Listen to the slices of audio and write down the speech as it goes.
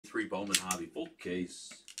93 Bowman Hobby full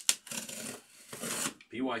case.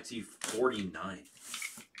 BYT 49.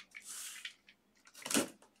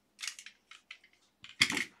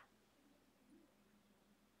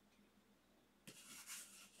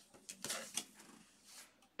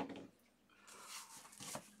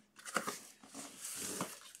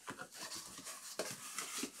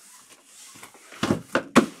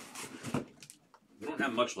 We don't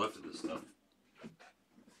have much left of this stuff.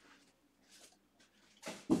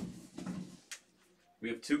 We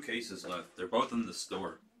have 2 cases left. They're both in the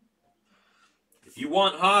store. If you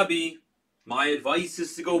want hobby, my advice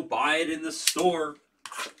is to go buy it in the store.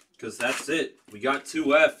 Because that's it. We got 2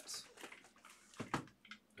 left.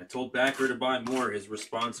 I told Backer to buy more. His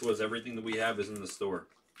response was everything that we have is in the store.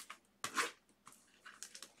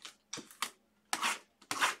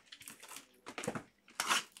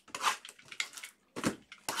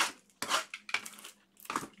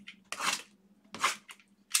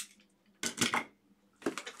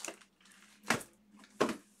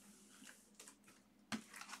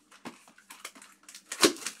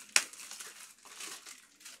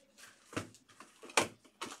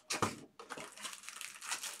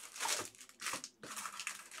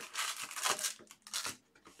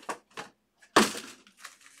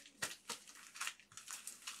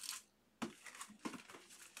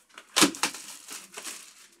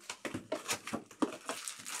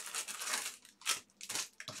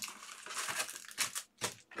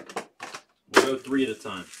 We'll go 3 at a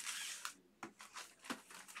time.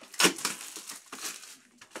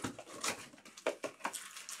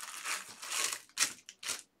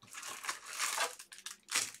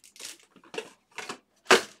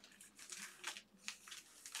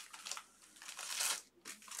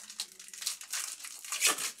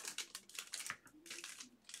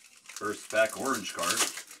 First pack orange card.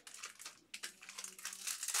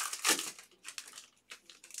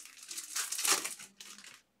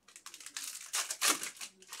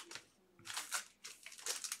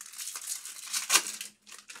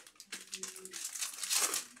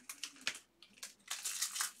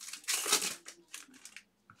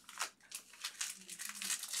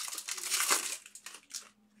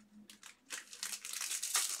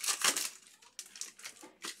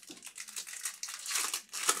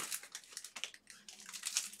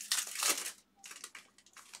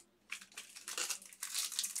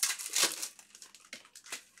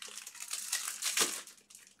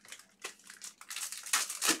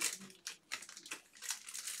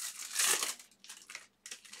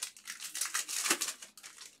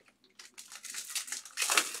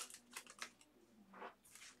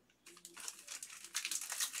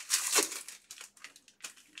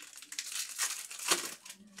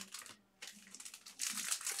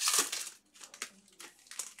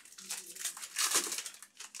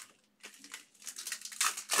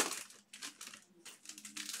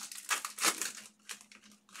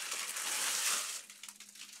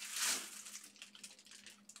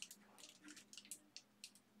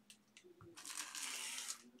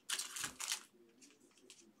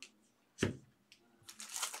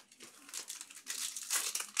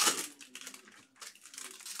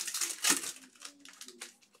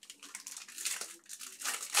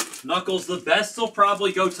 Knuckles, the best will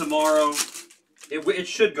probably go tomorrow. It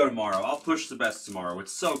should go tomorrow. I'll push the best tomorrow.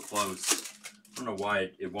 It's so close. I don't know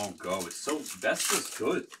why it won't go. It's so best is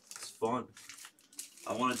good. It's fun.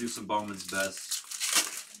 I want to do some Bowman's best.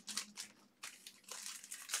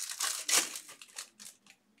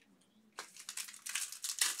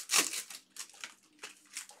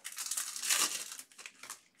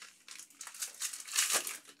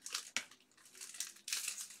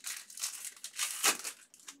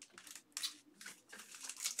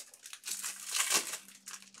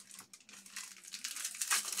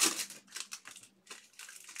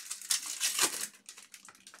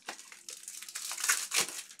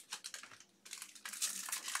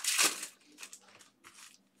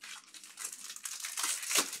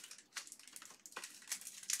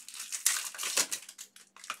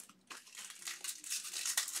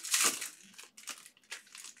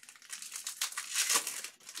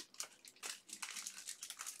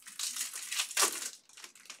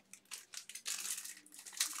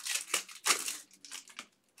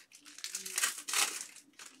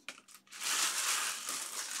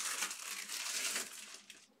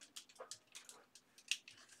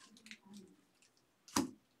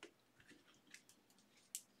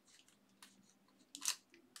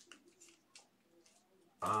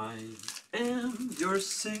 I am your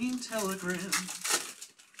singing telegram.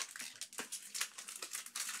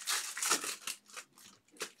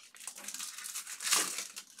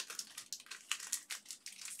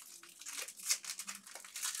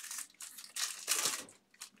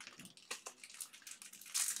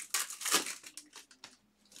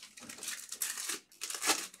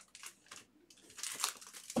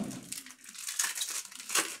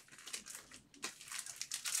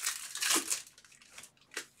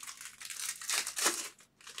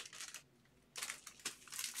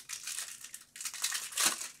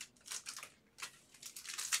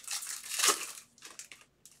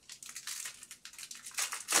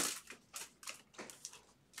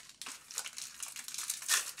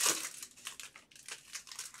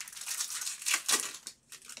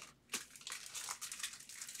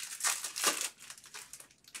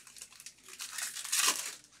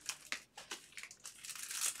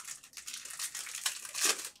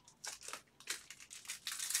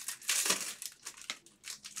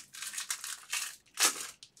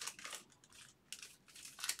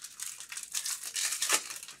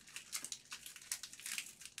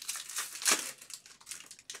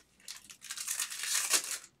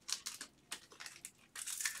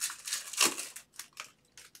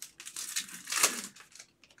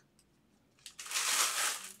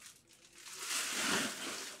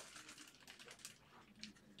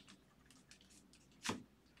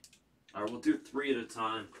 Alright, we'll do 3 at a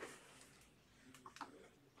time.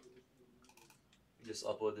 Just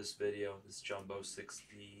upload this video. This Jumbo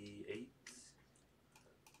 68.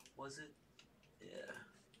 Was it? Yeah.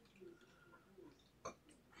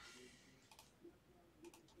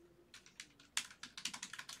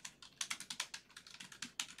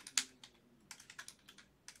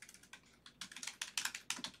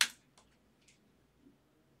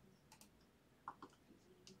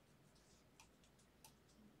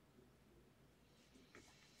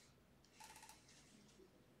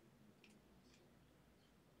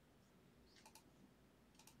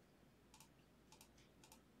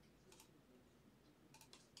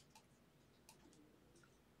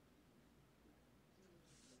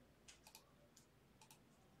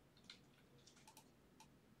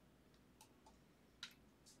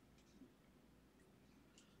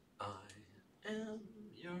 I am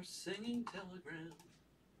your singing telegram.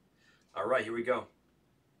 All right, here we go.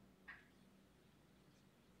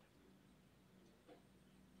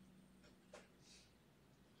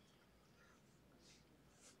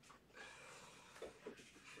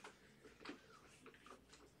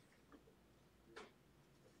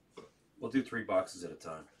 We'll do 3 boxes at a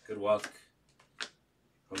time. Good luck.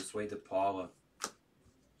 Josue De Paula.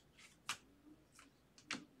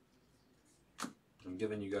 I'm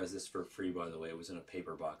giving you guys this for free, by the way. It was in a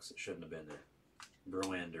paper box. It shouldn't have been there.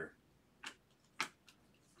 Verlander.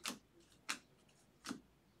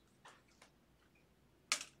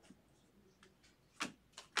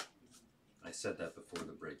 I said that before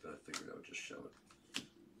the break, but I figured I would just show it,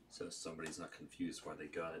 so somebody's not confused why they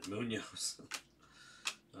got it. Munoz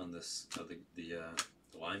on this, the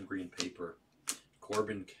lime green paper.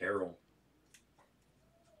 Corbin Carroll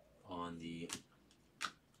on the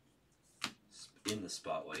in the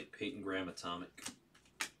spotlight. Peyton Graham Atomic.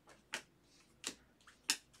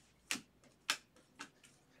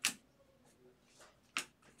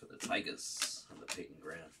 For the Tigers on the Peyton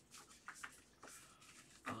Graham.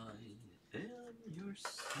 I am your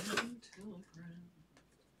singing telegram.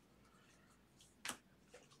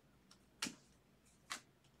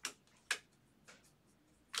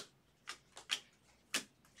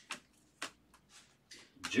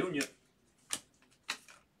 Junior.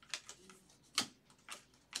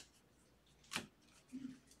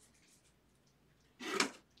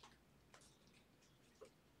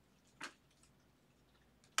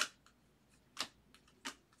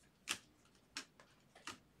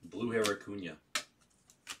 Blue Hair Acuna.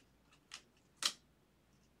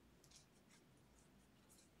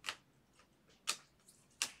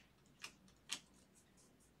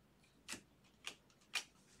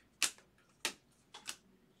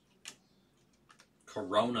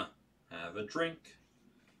 Corona. Have a drink.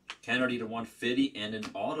 Kennedy to 150 and an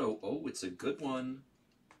auto. Oh, it's a good one.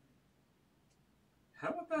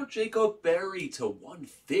 How about Jacob Berry to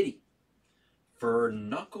 150? For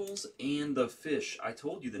Knuckles and the Fish. I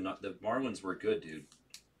told you the Marlins were good, dude.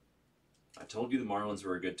 I told you the Marlins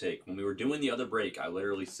were a good take. When we were doing the other break, I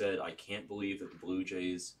literally said, I can't believe that the Blue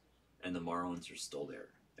Jays and the Marlins are still there.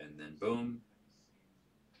 And then, boom,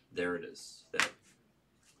 there it is. That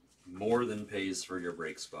more than pays for your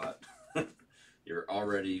break spot. You're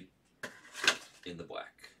already in the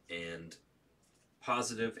black. And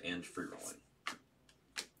positive and free rolling.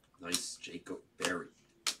 Nice Jacob Berry.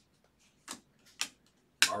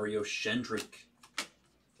 Mario Shendrick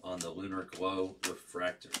on the Lunar Glow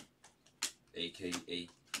Refractor, a.k.a.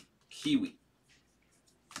 Kiwi.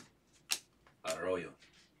 Arroyo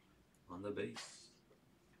on the base.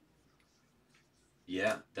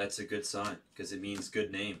 Yeah, that's a good sign, because it means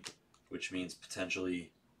good name, which means potentially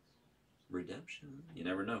redemption. You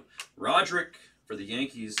never know. Roderick for the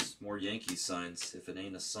Yankees. More Yankees signs. If it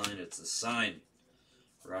ain't a sign, it's a sign.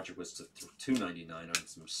 Roderick was to $2.99 on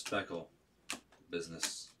some speckle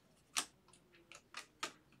business.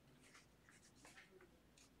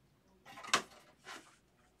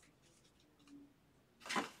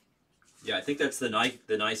 Yeah, I think that's the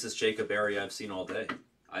nicest Jacob Berry I've seen all day.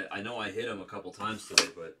 I know I hit him a couple times today,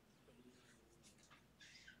 but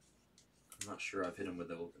I'm not sure I've hit him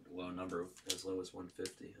with a low number as low as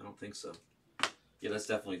 150. I don't think so. Yeah, that's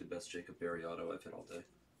definitely the best Jacob Berry auto I've hit all day.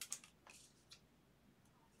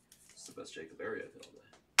 It's the best Jacob Berry I've hit all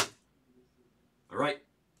day. All right.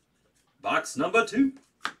 Box number 2.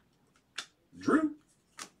 Drew.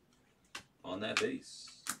 On that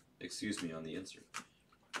base. Excuse me, on the insert.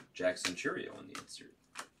 Jackson Churio on the insert.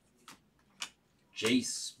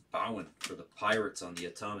 Jace Bowman for the Pirates on the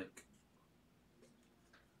Atomic.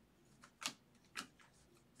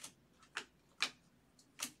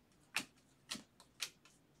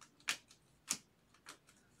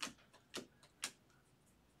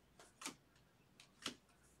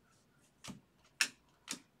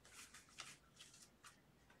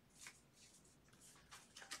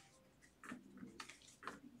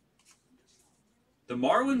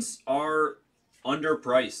 Marlins are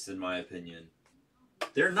underpriced, in my opinion.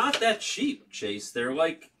 They're not that cheap, Chase. They're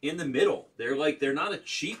like in the middle. They're not a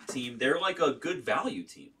cheap team. They're like a good value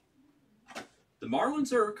team. The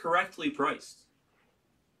Marlins are correctly priced.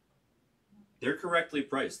 They're correctly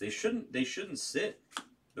priced. They shouldn't sit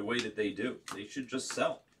the way that they do. They should just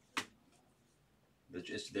sell.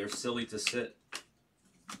 They're silly to sit.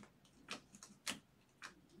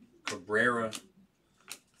 Cabrera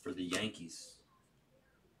for the Yankees.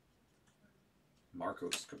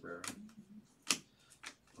 Marcos Cabrera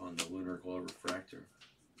on the Lunar Glow Refractor.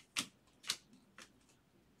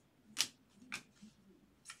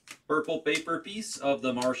 Purple paper piece of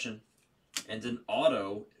the Martian. And an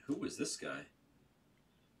auto. Who is this guy?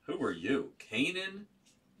 Who are you? Kanan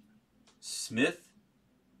Smith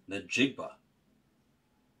Najigba.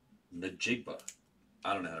 Najigba.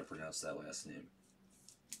 I don't know how to pronounce that last name.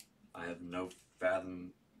 I have no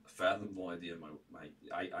fathomable idea.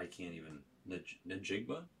 I can't even.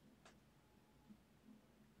 Najigba?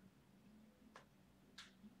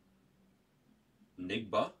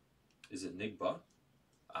 Nigba? Is it Nigba?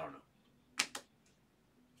 I don't know.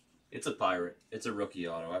 It's a pirate. It's a rookie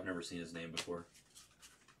auto. I've never seen his name before.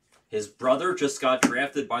 His brother just got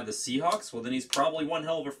drafted by the Seahawks? Well, then he's probably one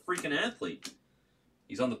hell of a freaking athlete.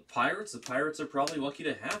 He's on the Pirates. The Pirates are probably lucky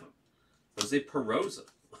to have him. Jose Perosa.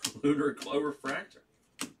 Lunar Glow Refractor.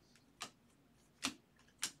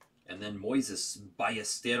 And then Moises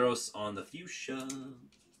Ballesteros on the fuchsia.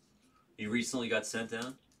 He recently got sent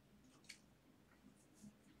down.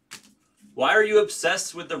 Why are you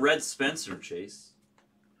obsessed with the red Spencer, Chase?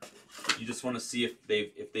 You just want to see if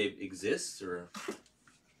they exist, or?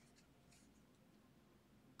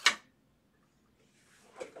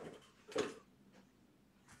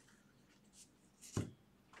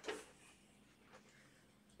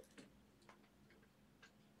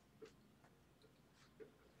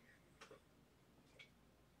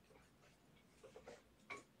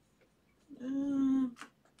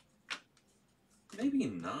 Maybe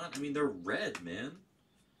not. I mean, they're red, man.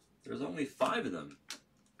 There's only 5 of them.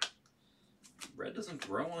 Red doesn't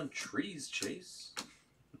grow on trees, Chase.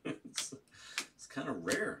 it's kind of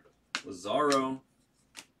rare. Lazaro.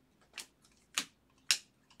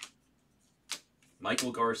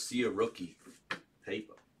 Michael Garcia, rookie.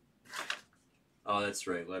 Paper. Oh, that's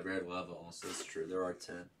right. Red Lava also. That's true. There are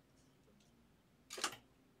 10.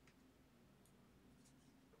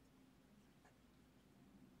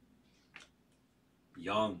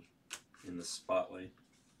 Young in the spotlight.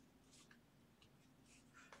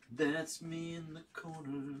 That's me in the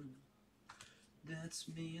corner. That's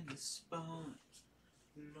me in the spotlight.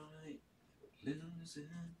 Losing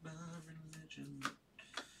my religion.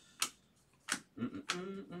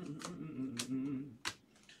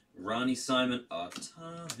 Ronnie Simon,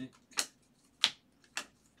 Atomic.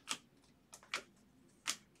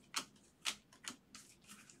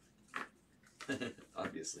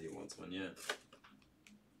 Obviously he wants one, yeah.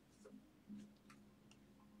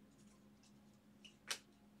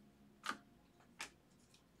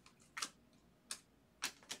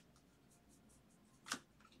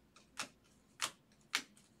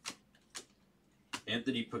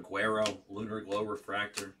 Anthony Paguero, Lunar Glow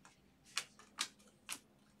Refractor.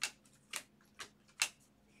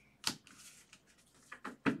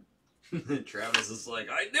 Travis is like,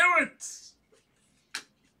 I knew it!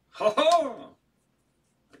 Ha ha!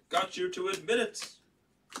 I got you to admit it.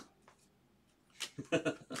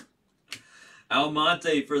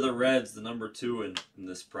 Almonte for the Reds, the number 2 in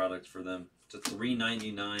this product for them. It's a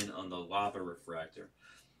 $3.99 on the Lava Refractor.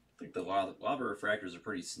 I think the Lava Refractors are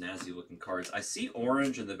pretty snazzy looking cards. I see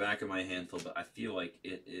orange in the back of my handful, but I feel like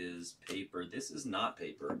it is paper. This is not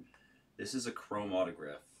paper. This is a chrome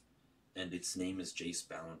autograph. And its name is Jace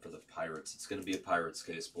Bowman for the Pirates. It's going to be a Pirates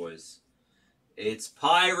case, boys. It's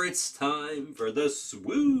Pirates time for the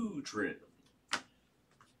swoo trim.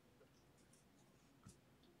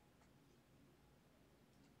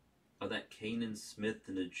 Oh, that Kanan Smith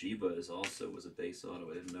and Najiba was a base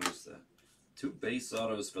auto. I didn't notice that. 2 base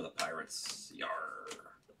autos for the Pirates. Yar.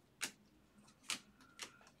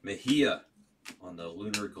 Mejia on the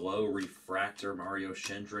Lunar Glow Refractor. Mario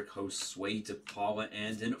Shendrick, Josue de Paula,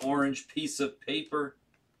 and an orange piece of paper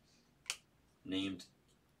named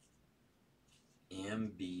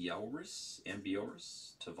Ambiorus.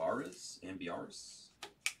 Tavares? Ambiorus.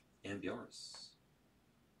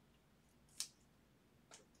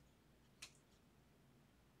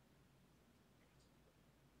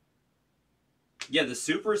 Yeah, the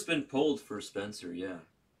Super's been pulled for Spencer, yeah.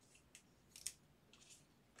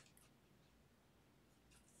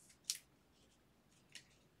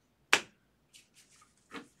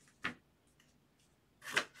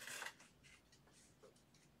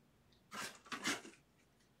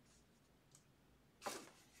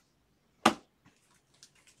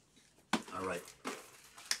 right.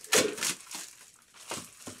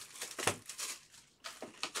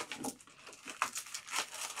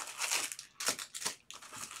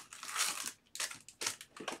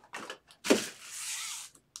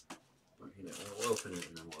 We'll open it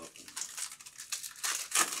and then we'll open it.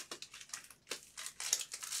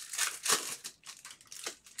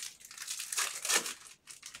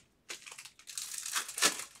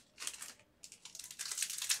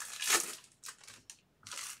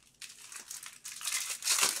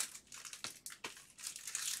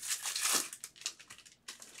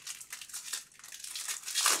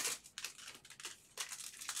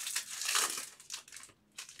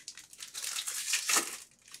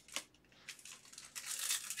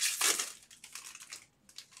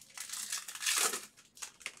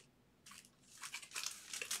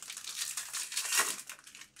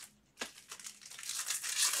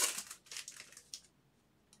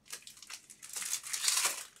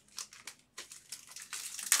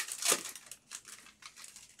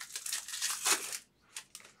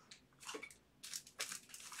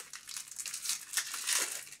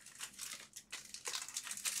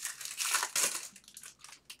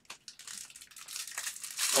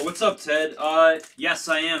 Oh, what's up, Ted? Yes,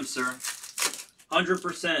 I am, sir.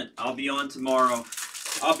 100%. I'll be on tomorrow.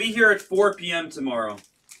 I'll be here at 4 p.m. tomorrow.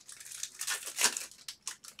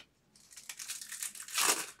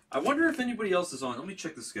 I wonder if anybody else is on. Let me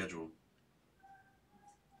check the schedule.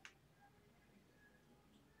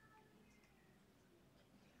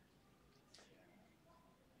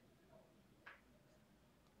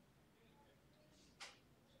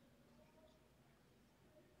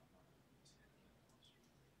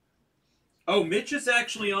 Oh, Mitch is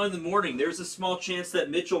actually on in the morning. There's a small chance that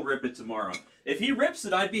Mitch will rip it tomorrow. If he rips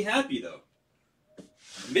it, I'd be happy, though.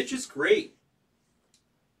 Mitch is great.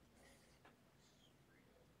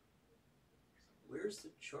 Where's the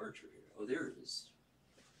charger here? Oh, there it is.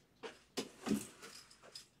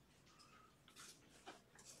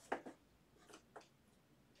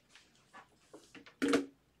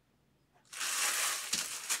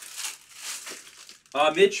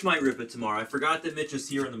 Mitch might rip it tomorrow. I forgot that Mitch is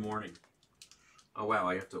here in the morning. Oh, wow,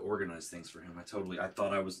 I have to organize things for him. I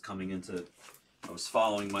thought I was I was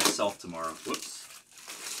following myself tomorrow. Whoops.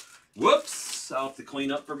 Whoops! I'll have to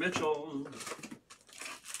clean up for Mitchell.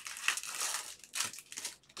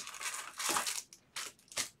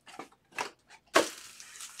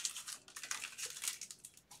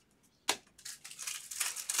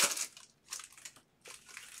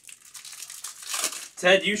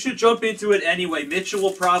 Ted, you should jump into it anyway. Mitchell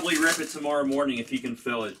will probably rip it tomorrow morning if he can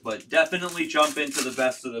fill it, but definitely jump into the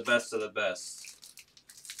best of the best of the best.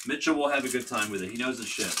 Mitchell will have a good time with it. He knows his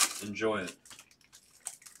shit. Enjoy it.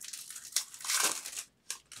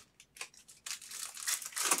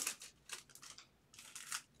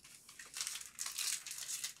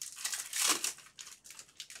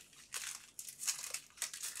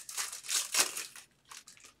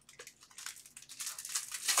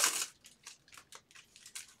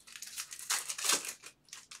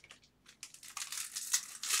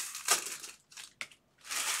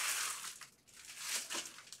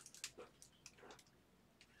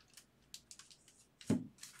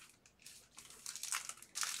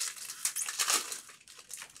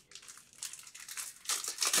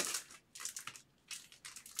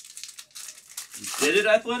 Did it,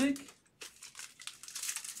 Athletic?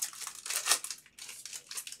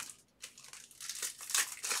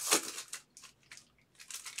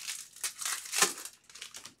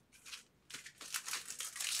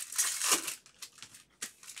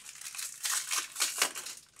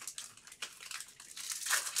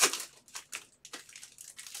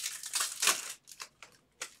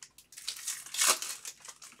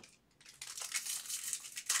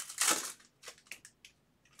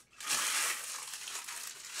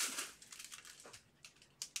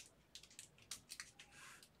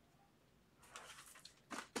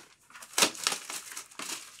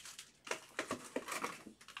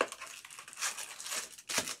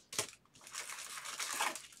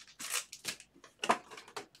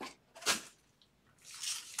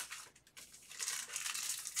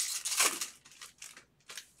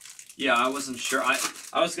 Yeah, I wasn't sure. I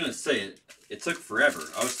was going to say it. It took forever.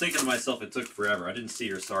 I was thinking to myself, it took forever. I didn't see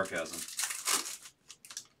your sarcasm.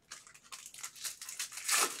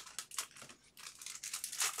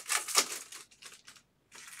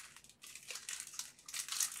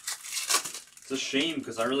 It's a shame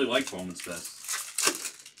because I really like Bowman's Best.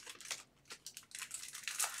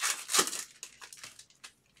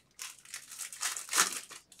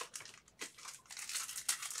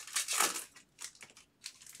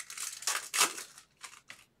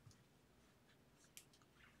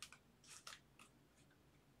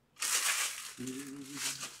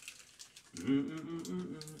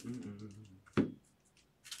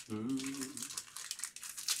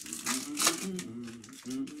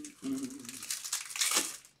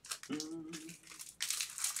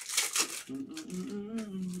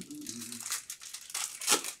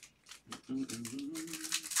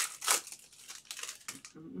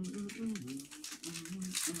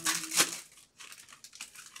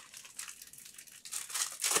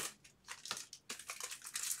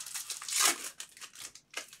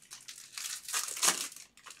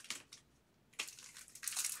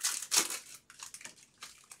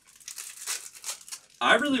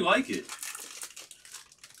 I really like it.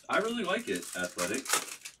 I really like it, Athletic.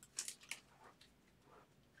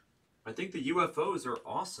 I think the UFOs are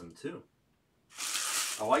awesome, too.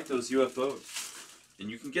 I like those UFOs. And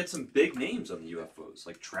you can get some big names on the UFOs,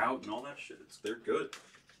 like Trout and all that shit. They're good.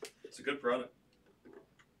 It's a good product.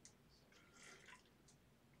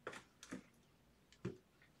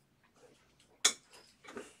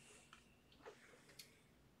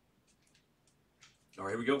 All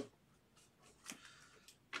right, here we go.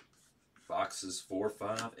 Boxes 4,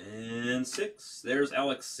 5, and 6. There's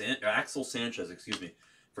Axel Sanchez, excuse me,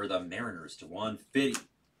 for the Mariners to 150.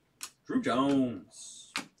 Drew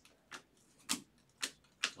Jones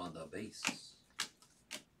on the base.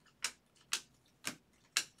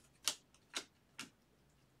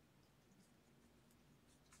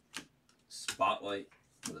 Spotlight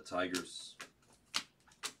for the Tigers.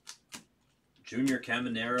 Junior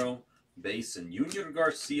Caminero, base, and Junior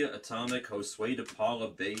Garcia, atomic. Josue de Paula,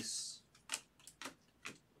 base.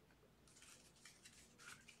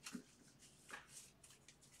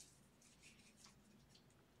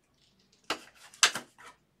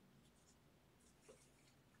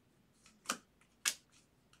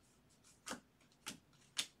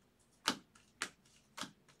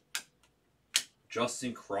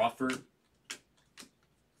 Justin Crawford.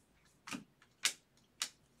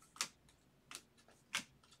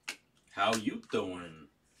 How you doing?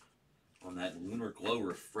 On that Lunar Glow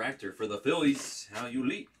refractor for the Phillies. How you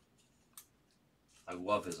leap? I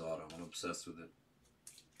love his auto. I'm obsessed with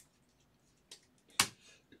it.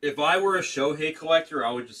 If I were a Shohei collector,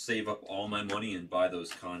 I would just save up all my money and buy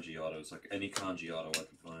those kanji autos. Like any kanji auto I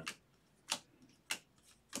can find.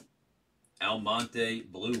 Almonte,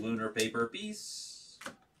 blue lunar paper piece.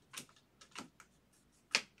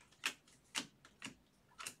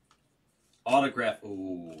 Autograph.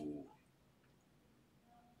 Ooh.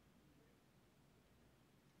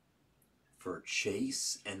 For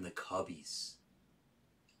Chase and the Cubbies.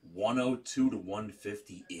 102 to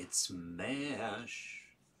 150. It's Mash.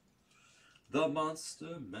 The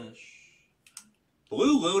Monster Mash.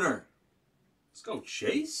 Blue Lunar. Let's go,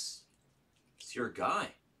 Chase. It's your guy.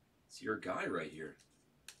 It's your guy right here.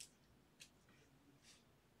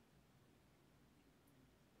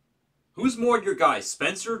 Who's more your guy,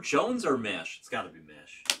 Spencer, Jones, or Mash? It's got to be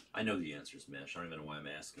Mash. I know the answer is Mash. I don't even know why I'm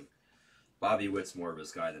asking. Bobby Witt's more of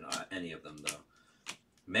his guy than any of them, though.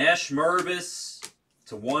 Mash Mervis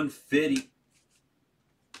to 150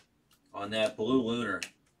 on that Blue Lunar.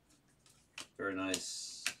 Very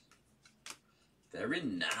nice. Very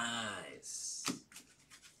nice.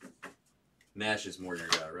 Mash is more your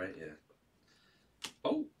guy, right? Yeah.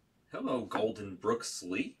 Oh, hello, Golden Brooks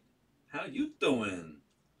Lee. How you doing?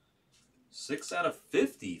 6 out of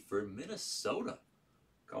 50 for Minnesota.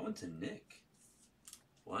 Going to Nick.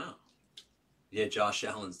 Wow. Yeah, Josh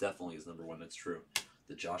Allen's definitely his number one. That's true.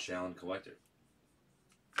 The Josh Allen collector.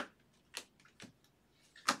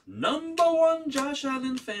 Number one Josh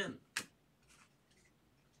Allen fan.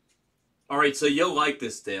 All right, so you'll like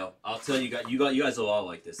this, Dale. I'll tell you guys. You guys will all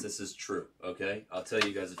like this. This is true. Okay, I'll tell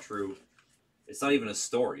you guys a true. It's not even a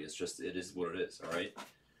story. It's just it is what it is. All right.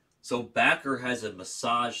 So Backer has a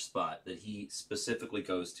massage spot that he specifically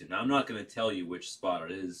goes to. Now I'm not going to tell you which spot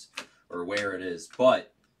it is or where it is,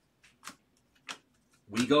 but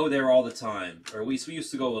we go there all the time. Or we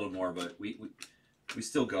used to go a little more, but we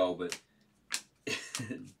still go. But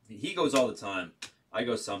he goes all the time. I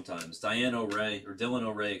go sometimes. Dylan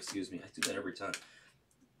O'Ray, excuse me. I do that every time.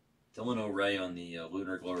 Dylan O'Ray on the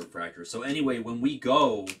Lunar Glow Refractor. So anyway, when we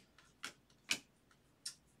go,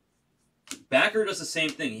 Backer does the same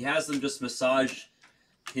thing. He has them just massage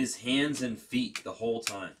his hands and feet the whole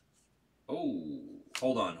time. Oh,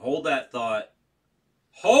 hold on. Hold that thought.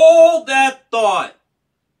 Hold that thought.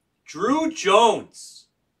 Drew Jones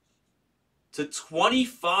to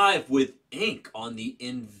 25 with ink on the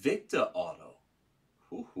Invicta auto.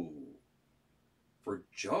 Ooh, for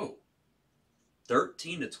Joe.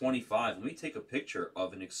 13 to 25. Let me take a picture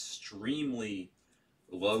of an extremely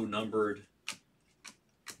low-numbered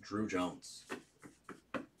Drew Jones.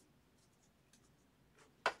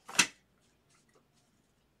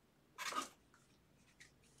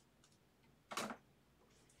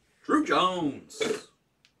 Drew Jones.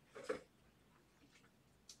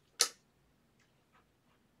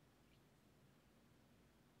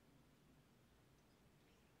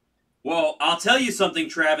 Well, I'll tell you something,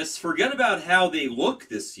 Travis. Forget about how they look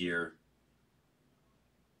this year.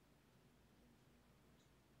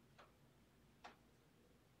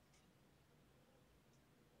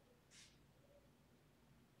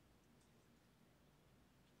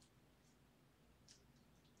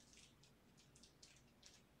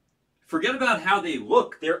 forget about how they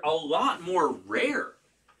look. They're a lot more rare.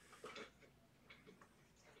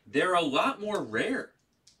 They're a lot more rare.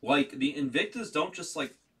 Like, the Invictas don't just,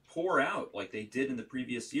 like, pour out like they did in the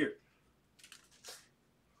previous year.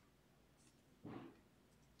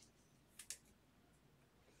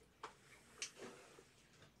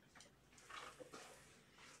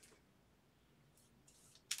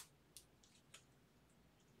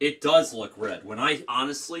 It does look red. When I,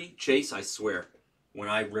 honestly, Chase, I swear, when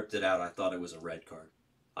I ripped it out, I thought it was a red card.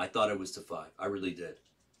 I thought it was to 5. I really did.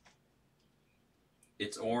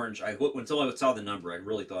 It's orange. Until I saw the number, I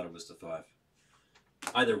really thought it was to 5.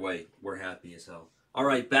 Either way, we're happy as hell. All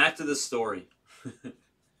right, back to the story.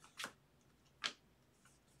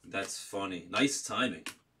 That's funny. Nice timing.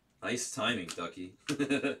 Nice timing, Ducky.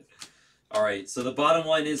 All right, so the bottom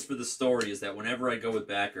line is for the story is that whenever I go with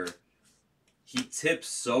backer, he tips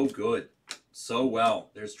so good, so well.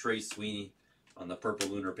 There's Trey Sweeney on the purple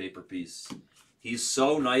lunar paper piece. He's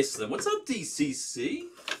so nice to them. What's up, DCC?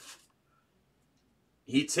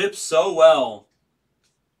 He tips so well.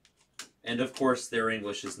 And, of course, their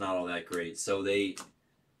English is not all that great. So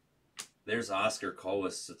there's Oscar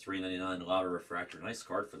Colas, a $3.99 Lava Refractor. Nice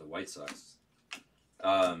card for the White Sox.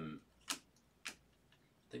 I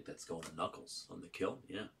think that's going to Knuckles on the kill.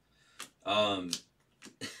 Yeah.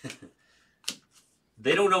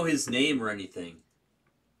 They don't know his name or anything.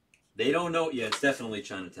 They don't know. Yeah, it's definitely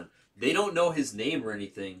Chinatown. They don't know his name or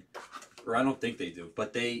anything. Or I don't think they do.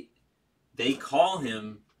 But they call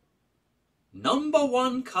him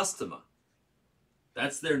 #1 customer.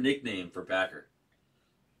 That's their nickname for backer.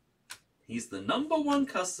 He's the #1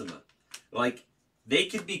 customer. Like, they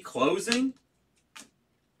could be closing.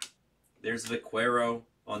 There's Vaquero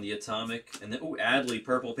on the Atomic. And then, ooh, Adley,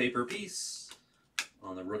 purple paper piece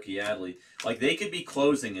on the rookie Adley. Like, they could be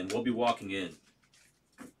closing and we'll be walking in.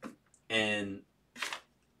 And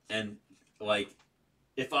like,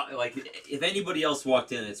 if anybody else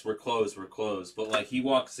walked in, it's we're closed. But, like, he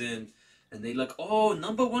walks in and they like, oh,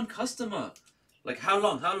 #1 customer. Like, how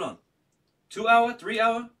long? 2 hour, 3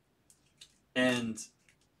 hour? And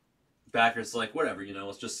backer's like, whatever,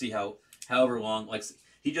 let's just see however long. Like,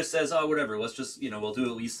 he just says, oh, whatever, let's just, we'll do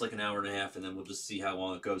at least like an hour and a half, and then we'll just see how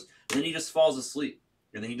long it goes. And then he just falls asleep.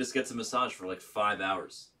 And then he just gets a massage for like 5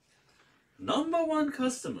 hours. #1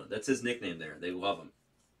 customer. That's his nickname there. They love him.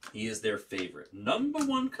 He is their favorite.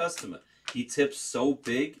 #1 customer. He tips so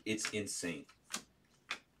big, it's insane.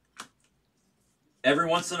 Every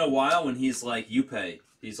once in a while, when he's like, you pay,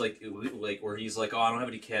 he's like, or he's like, oh, I don't have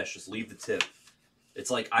any cash, just leave the tip.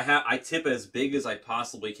 It's like, I tip as big as I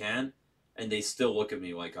possibly can, and they still look at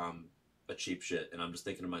me like I'm a cheap shit. And I'm just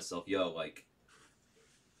thinking to myself, yo, like,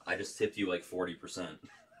 I just tipped you like 40%.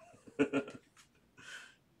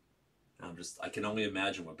 I can only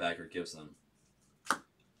imagine what backer gives them.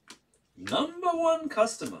 #1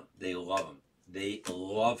 customer. They love him. They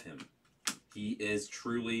love him. He is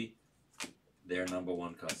truly their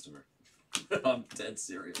 #1 customer. I'm dead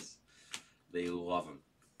serious. They love him.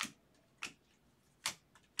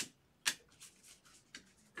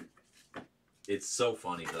 It's so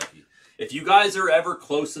funny, Ducky. If you guys are ever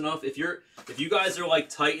close enough, if you guys are like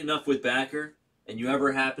tight enough with backer, and you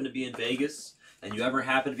ever happen to be in Vegas, and you ever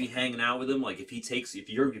happen to be hanging out with him, like if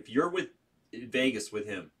you're with Vegas with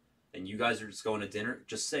him, and you guys are just going to dinner,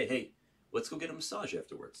 just say, hey, let's go get a massage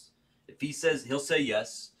afterwards. If he says, he'll say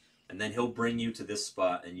yes, and then he'll bring you to this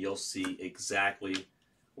spot, and you'll see exactly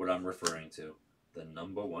what I'm referring to. The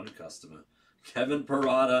 #1 customer. Kevin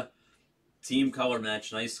Parada, team color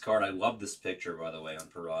match. Nice card. I love this picture, by the way, on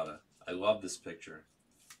Parada. I love this picture.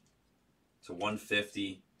 To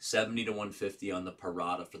 150, 70 to 150 on the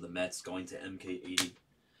Parada for the Mets, going to MK80.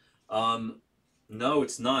 No,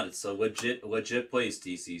 it's not. It's a legit place,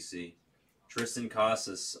 DCC. Tristan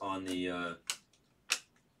Casas on the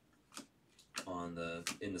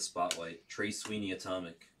in the spotlight. Trey Sweeney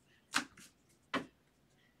Atomic.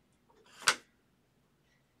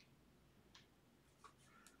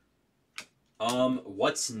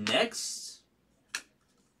 What's next?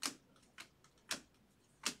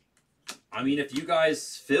 I mean, if you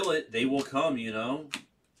guys fill it, they will come,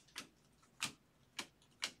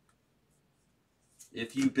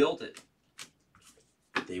 If you build it,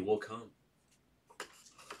 they will come.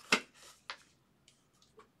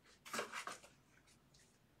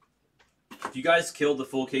 If you guys killed the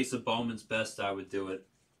full case of Bowman's Best, I would do it.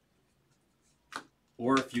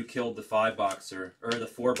 Or if you killed the 5-boxer, or the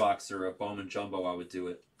 4-boxer of Bowman Jumbo, I would do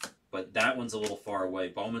it. But that one's a little far away.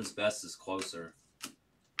 Bowman's Best is closer.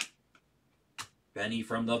 Benny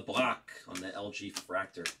from the block on the LG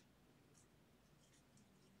Fractor.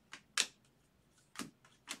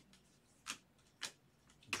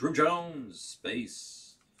 Drew Jones,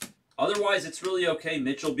 base. Otherwise, it's really okay.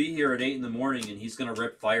 Mitch will be here at 8 in the morning, and he's going to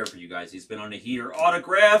rip fire for you guys. He's been on a heater.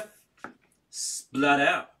 Autograph. Splat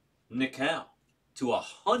out. Nickel. To a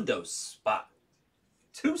hundo spot.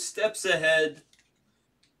 2 steps ahead.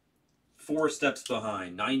 4 steps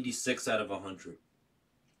behind. 96 out of 100.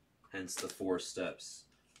 Hence the 4 steps.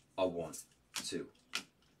 A 1, 2,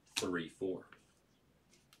 3, 4.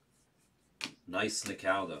 Nice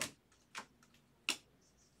Nickel, though.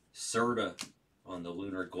 Serta on the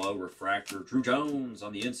Lunar Glow Refractor. Drew Jones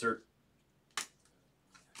on the insert.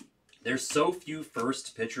 There's so few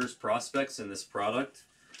first pitchers prospects in this product.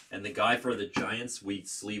 And the guy for the Giants, we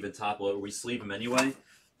sleeve and top load. We sleeve him anyway.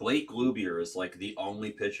 Blake Glubier is like the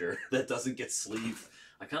only pitcher that doesn't get sleeved.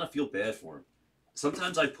 I kind of feel bad for him.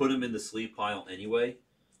 Sometimes I put him in the sleeve pile anyway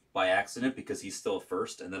by accident because he's still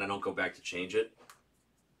first. And then I don't go back to change it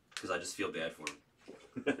because I just feel bad for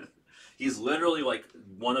him. He's literally like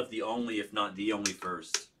one of the only, if not the only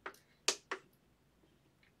first.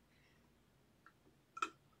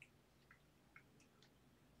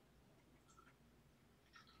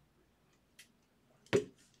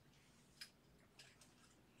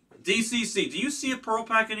 DCC, do you see a Pearl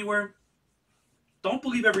Pack anywhere? Don't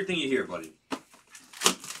believe everything you hear, buddy.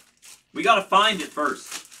 We gotta find it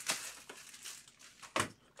first.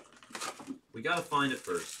 We gotta find it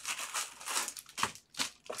first.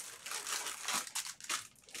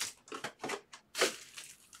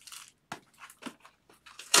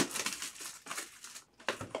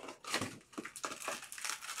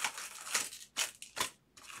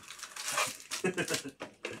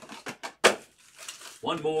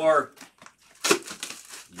 One more.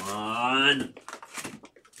 Come on.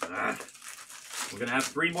 We're going to have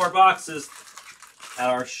 3 more boxes at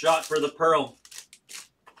our shot for the Pearl.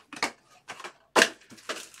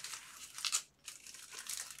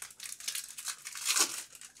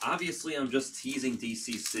 Obviously, I'm just teasing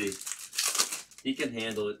DCC. He can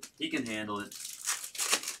handle it. He can handle it.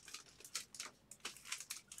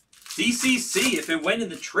 DCC, if it went in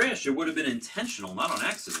the trash, it would have been intentional, not on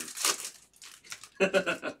accident.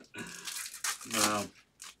 No.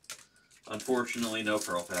 Unfortunately, no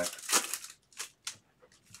Pearl Pack.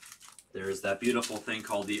 There's that beautiful thing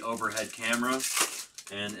called the overhead camera.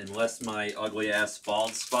 And unless my ugly ass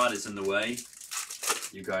bald spot is in the way,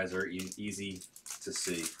 you guys are easy to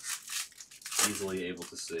see. Easily able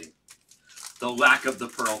to see. The lack of the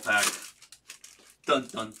Pearl Pack. Dun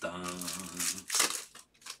dun dun.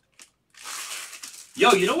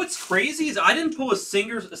 Yo, you know what's crazy is I didn't pull a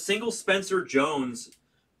single Spencer Jones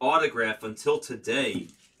autograph until today.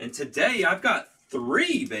 And today I've got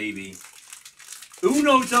 3, baby.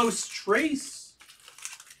 Uno dos tres.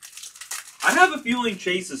 I have a feeling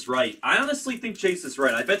Chase is right. I honestly think Chase is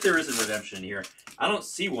right. I bet there is a redemption here. I don't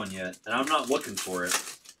see one yet, and I'm not looking for it.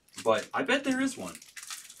 But I bet there is one.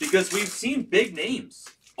 Because we've seen big names.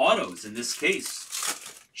 Autos in this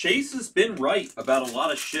case. Chase has been right about a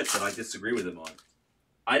lot of shit that I disagree with him on.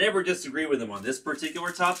 I never disagree with him on this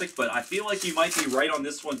particular topic, but I feel like you might be right on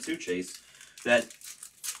this one too, Chase. That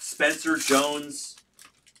Spencer Jones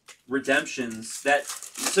redemptions,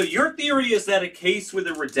 so your theory is that a case with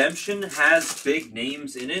a redemption has big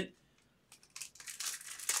names in it?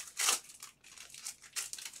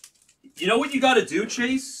 You know what you got to do,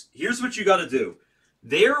 Chase? Here's what you got to do.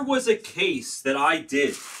 There was a case that I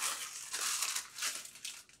did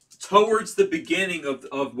towards the beginning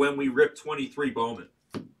of when we ripped 23 Bowman.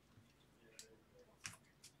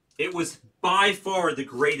 It was by far the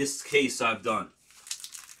greatest case I've done.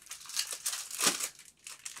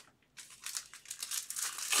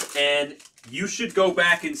 And you should go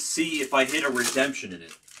back and see if I hit a redemption in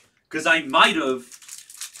it. Because I might have,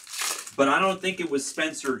 but I don't think it was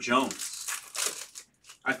Spencer Jones.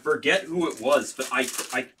 I forget who it was, but I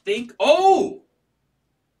think... Oh!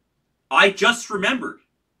 I just remembered.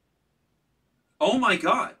 Oh my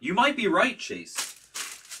god. You might be right, Chase.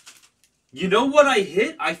 You know what I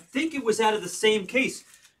hit? I think it was out of the same case.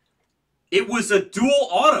 It was a dual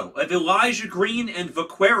auto of Elijah Green and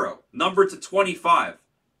Vaquero, numbered to 25.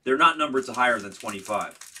 They're not numbered to higher than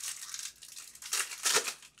 25.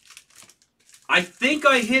 I think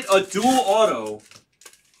I hit a dual auto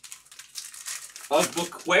of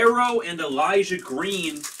Vaquero and Elijah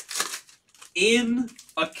Green in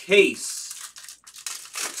a case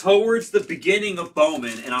towards the beginning of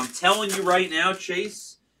Bowman. And I'm telling you right now,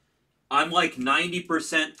 Chase, I'm like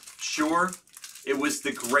 90% sure it was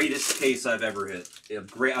the greatest case I've ever hit.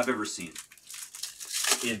 I've ever seen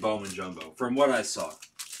in Bowman Jumbo. From what I saw.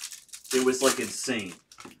 It was like insane.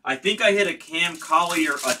 I think I hit a Cam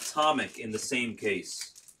Collier Atomic in the same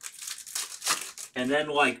case. And then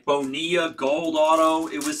like Bonilla gold auto.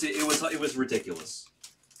 It was ridiculous.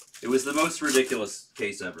 It was the most ridiculous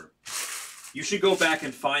case ever. You should go back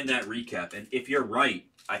and find that recap. And if you're right,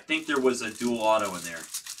 I think there was a dual auto in there.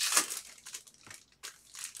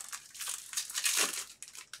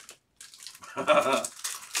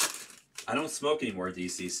 I don't smoke anymore,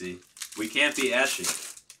 DCC. We can't be ashy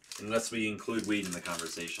unless we include weed in the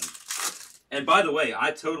conversation. And by the way,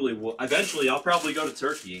 I totally will. Eventually, I'll probably go to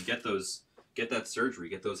Turkey and get that surgery,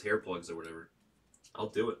 get those hair plugs or whatever. I'll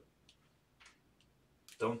do it.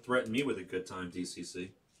 Don't threaten me with a good time,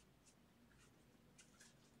 DCC.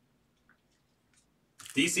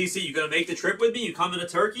 DCC, you gonna make the trip with me? You coming to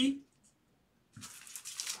Turkey?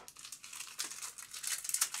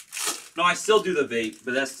 No, I still do the vape,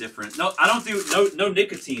 but that's different. No, I don't do no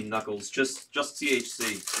nicotine, Knuckles. Just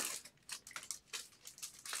THC.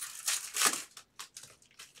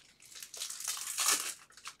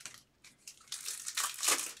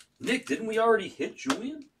 Nick, didn't we already hit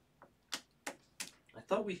Julian? I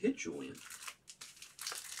thought we hit Julian.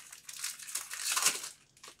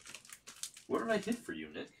 What did I hit for you,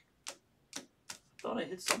 Nick? I thought I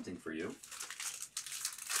hit something for you.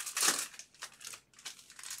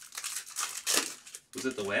 Was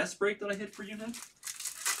it the last break that I hit for you, Nick?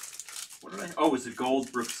 What did I... Oh, was it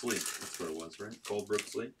Gold Brook Sleep? That's what it was, right? Gold Brook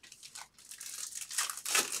Sleep.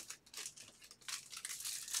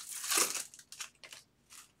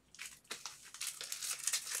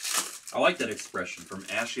 I like that expression, from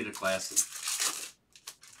ashy to classy.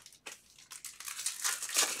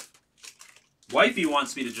 Wifey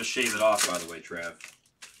wants me to just shave it off, by the way, Trav.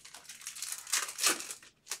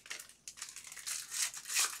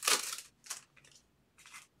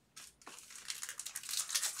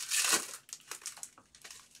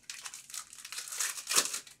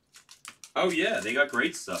 Oh yeah, they got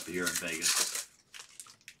great stuff here in Vegas.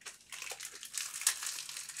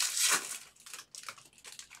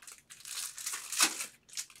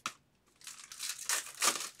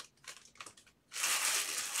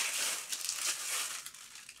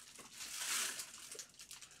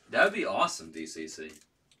 That'd be awesome, DCC.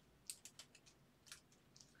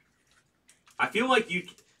 I feel like you...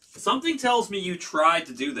 Something tells me you tried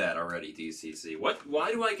to do that already, DCC. What?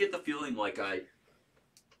 Why do I get the feeling like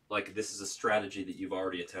this is a strategy that you've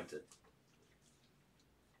already attempted?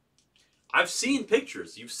 I've seen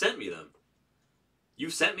pictures. You've sent me them.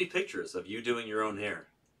 You've sent me pictures of you doing your own hair.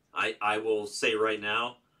 I will say right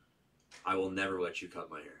now, I will never let you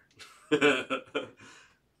cut my hair.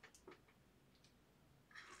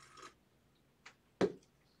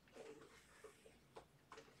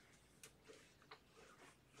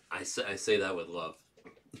 I say that with love.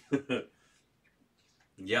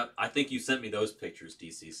 Yep, I think you sent me those pictures,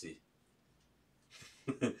 DCC.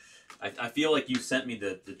 I feel like you sent me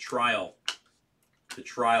the trial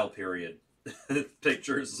period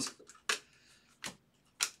pictures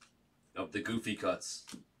of the goofy cuts.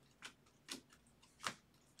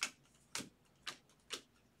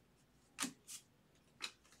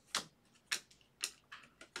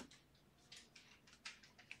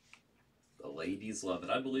 The ladies love it.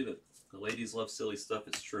 I believe it. The ladies love silly stuff.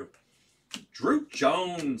 It's true. Drew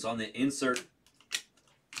Jones on the insert.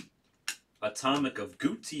 Atomic of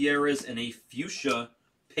Gutierrez and a fuchsia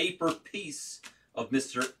paper piece of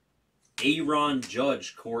Mr. Aaron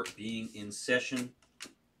Judge. Court being in session.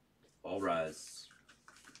 All rise.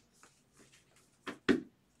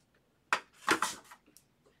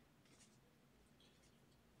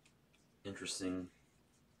 Interesting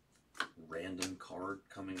random card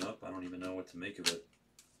coming up. I don't even know what to make of it.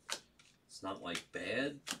 It's not like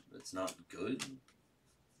bad. It's not good.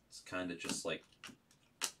 It's kind of just like...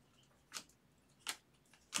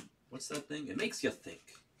 What's that thing? It makes you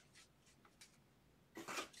think.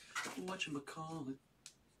 Whatchamacallit?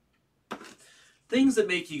 Things that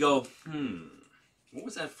make you go, What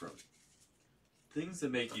was that from? Things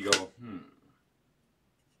that make you go,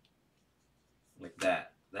 Like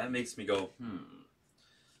that. That makes me go,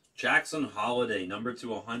 Jackson Holiday, number to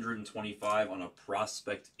 125 on a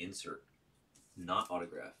prospect insert. Not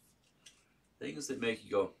autograph. Things that make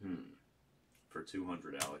you go, for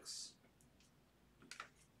 200, Alex.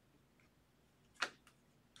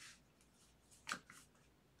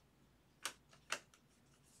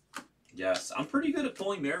 Yes, I'm pretty good at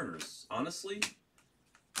pulling Mariners. Honestly,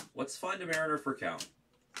 let's find a Mariner for Cal.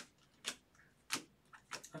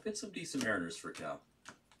 I've got some decent Mariners for Cal.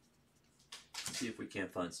 Let's see if we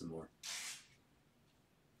can't find some more.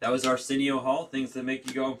 That was Arsenio Hall. Things that make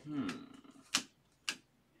you go,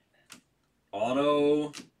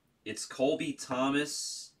 Auto. It's Colby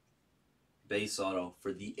Thomas. Base auto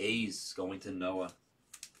for the A's going to Noah.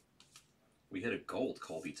 We hit a gold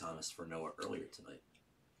Colby Thomas for Noah earlier tonight.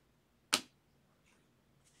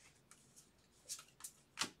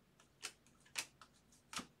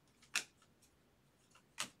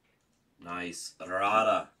 Nice.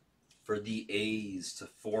 Rada for the A's to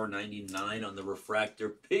 $4.99 on the refractor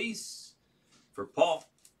piece for Paul.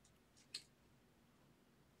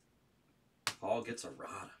 Paul gets a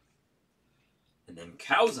Rada. And then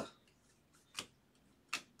Kauza.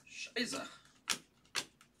 Shiza.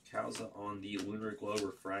 Kauza on the Lunar Glow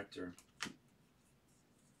refractor.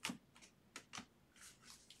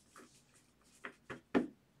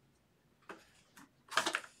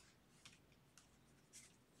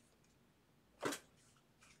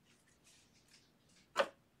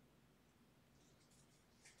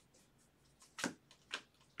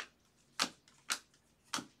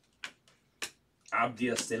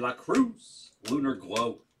 Abdias de la Cruz, Lunar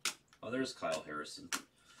Glow. Oh, there's Kyle Harrison,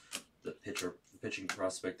 the pitching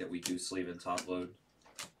prospect that we do sleeve and top load.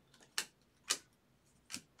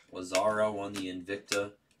 Lazaro on the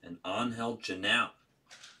Invicta, and Angel Janau.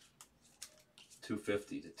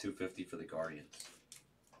 250 to 250 for the Guardians.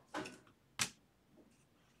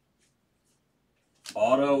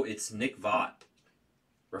 Auto, it's Nick Vaught.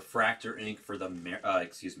 Refractor ink for the,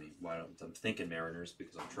 I'm thinking Mariners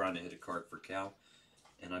because I'm trying to hit a card for Cal.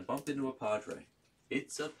 And I bump into a Padre.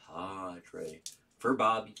 It's a Padre. For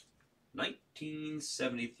Bobby.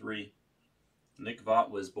 1973. Nick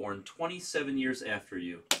Vaught was born 27 years after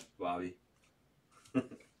you, Bobby.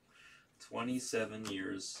 27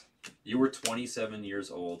 years. You were 27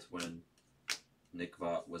 years old when Nick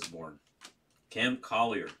Vaught was born. Cam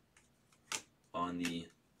Collier on the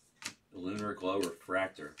Lunar Glow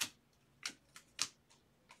refractor.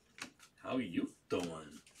 How you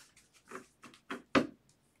doing?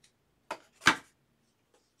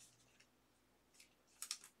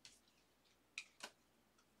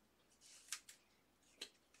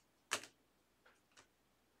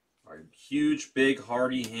 Our huge, big,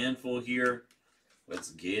 hearty handful here. Let's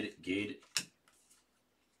get it.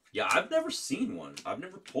 Yeah, I've never seen one. I've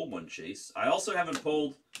never pulled one, Chase. I also haven't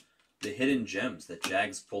pulled the hidden gems that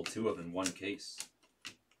Jags pulled 2 of in one case.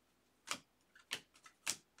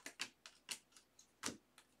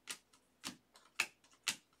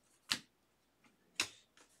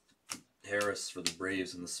 Harris for the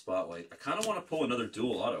Braves in the spotlight. I kind of want to pull another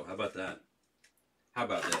dual auto. How about that? How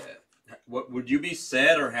about that? What would you be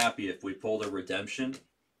sad or happy if we pulled a redemption?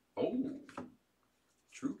 Oh,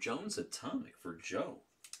 Drew Jones Atomic for Joe.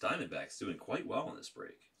 Diamondbacks doing quite well in this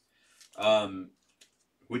break.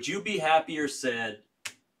 Would you be happy or sad,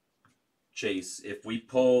 Chase, if we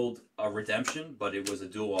pulled a redemption, but it was a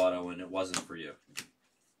dual auto and it wasn't for you?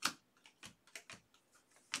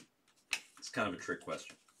 It's kind of a trick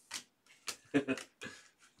question.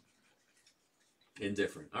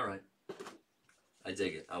 Indifferent. All right. I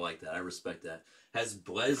dig it. I like that. I respect that. Has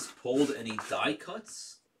Blez pulled any die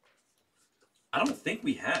cuts? I don't think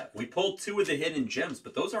we have. We pulled 2 of the hidden gems,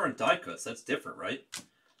 but those aren't die cuts. That's different, right?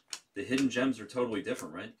 The hidden gems are totally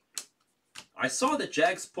different, right? I saw that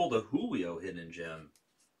Jags pulled a Julio hidden gem.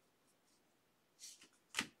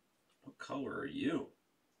 What color are you?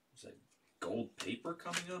 Is that gold paper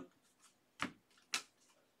coming up?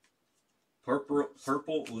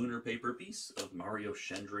 Purple lunar paper piece of Mario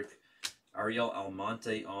Shendrick. Ariel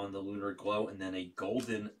Almonte on the Lunar Glow, and then a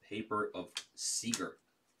golden paper of Seager.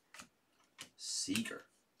 Seager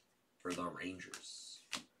for the Rangers.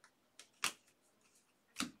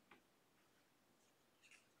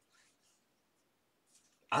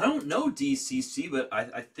 I don't know, DCC, but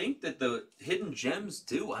I think that the hidden gems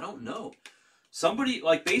do. I don't know. Somebody,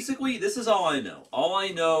 like, basically, this is all I know. All I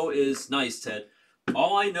know is, nice, Ted.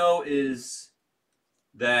 All I know is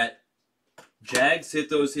that Jags hit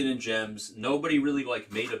those hidden gems. Nobody really,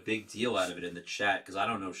 like, made a big deal out of it in the chat, because I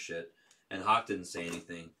don't know shit. And Hawk didn't say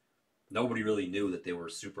anything. Nobody really knew that they were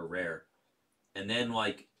super rare. And then,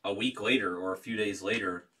 like, a week later, or a few days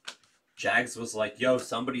later, Jags was like, yo,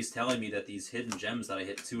 somebody's telling me that these hidden gems that I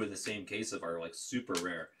hit 2 in the same case of are, like, super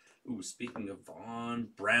rare. Ooh, speaking of Vaughn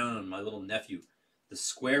Brown, my little nephew. The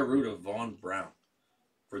square root of Vaughn Brown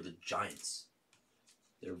for the Giants.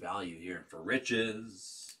 Their value here. For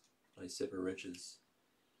riches. Nice sip of riches.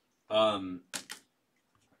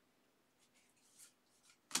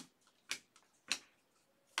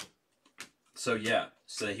 So, yeah.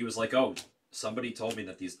 So he was like, oh, somebody told me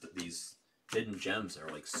that these hidden gems are,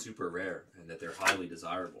 like, super rare and that they're highly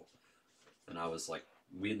desirable. And I was like,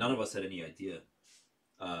 none of us had any idea.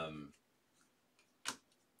 I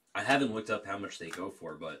haven't looked up how much they go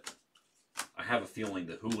for, but I have a feeling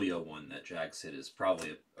the Julio one that Jags hit is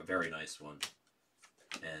probably a very nice one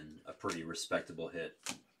and a pretty respectable hit.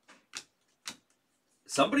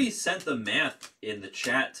 Somebody sent the math in the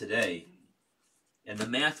chat today, and the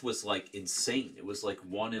math was like insane. It was like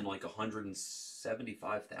 1 in like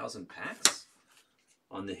 175,000 packs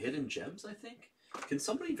on the hidden gems, I think. Can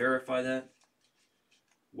somebody verify that?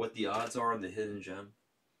 What the odds are on the hidden gem?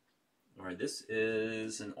 All right, this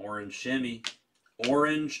is an orange shimmy.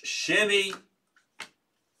 Orange shimmy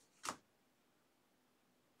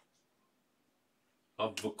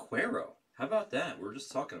of Vaquero. How about that? We were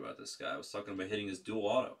just talking about this guy. I was talking about hitting his dual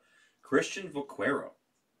auto. Christian Vaquero.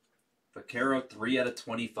 Vaquero, 3 out of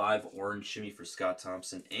 25. Orange shimmy for Scott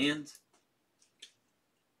Thompson and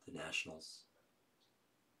the Nationals.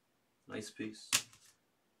 Nice piece.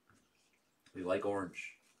 We like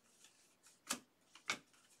orange.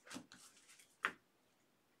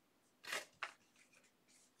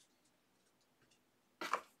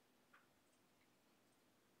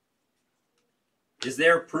 Is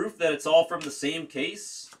there proof that it's all from the same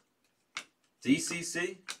case?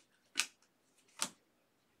 DCC?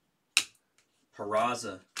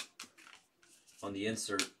 Peraza on the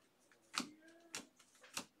insert.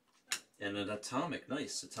 And an Atomic.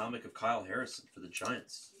 Nice. Atomic of Kyle Harrison for the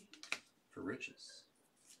Giants. For Riches.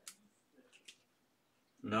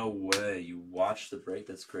 No way. You watched the break?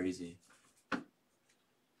 That's crazy.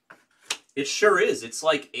 It sure is. It's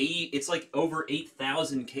like over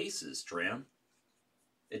 8,000 cases, Dram.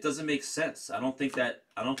 It doesn't make sense. I don't think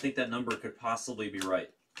that number could possibly be right.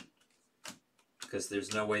 Because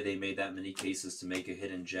there's no way they made that many cases to make a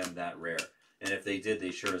hidden gem that rare. And if they did, they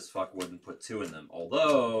sure as fuck wouldn't put 2 in them.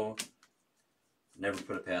 Although, never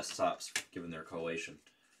put it past Topps, given their collation.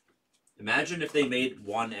 Imagine if they made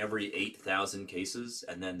 1 every 8,000 cases,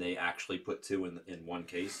 and then they actually put 2 in one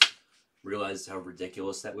case. Realize how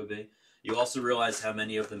ridiculous that would be? You also realize how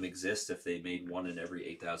many of them exist if they made 1 in every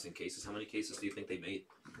 8,000 cases. How many cases do you think they made?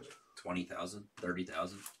 20,000?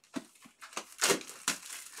 30,000?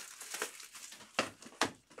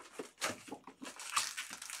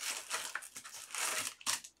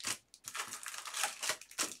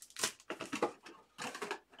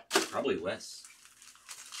 Probably less.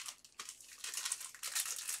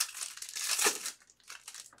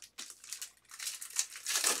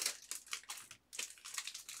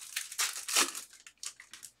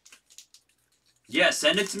 Yeah,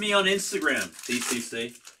 send it to me on Instagram,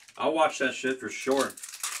 DCC. I'll watch that shit for sure.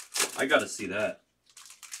 I gotta see that.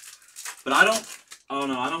 But I don't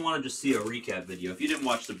want to just see a recap video. If you didn't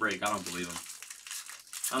watch the break, I don't believe them.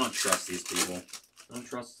 I don't trust these people.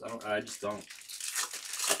 I just don't.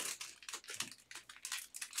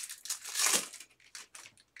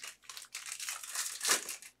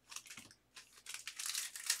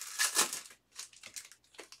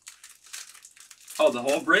 Oh, the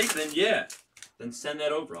whole break? Then yeah. Then send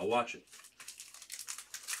that over. I'll watch it.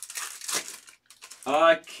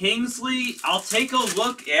 Kingsley, I'll take a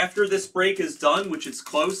look after this break is done, which is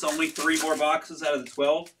close. Only 3 more boxes out of the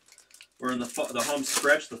 12. We're in the home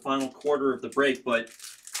stretch, the final quarter of the break, but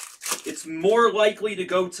it's more likely to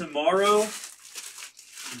go tomorrow.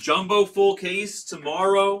 Jumbo full case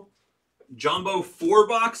tomorrow. Jumbo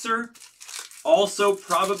 4-boxer also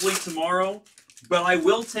probably tomorrow. But I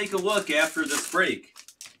will take a look after this break.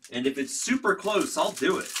 And if it's super close, I'll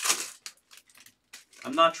do it.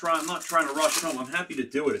 I'm not trying to rush home. I'm happy to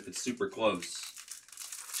do it if it's super close.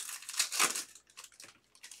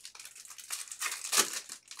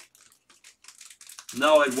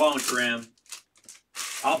 No, it won't, Graham.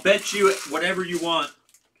 I'll bet you whatever you want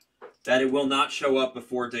that it will not show up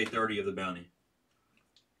before day 30 of the bounty.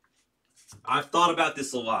 I've thought about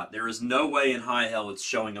this a lot. There is no way in high hell it's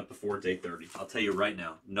showing up before day 30. I'll tell you right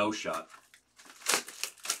now. No shot.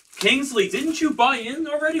 Kingsley, didn't you buy in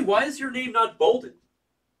already? Why is your name not bolded?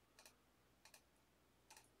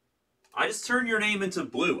 I just turned your name into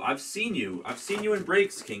blue. I've seen you. I've seen you in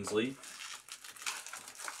breaks, Kingsley.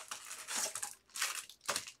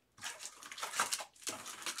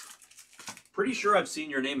 Pretty sure I've seen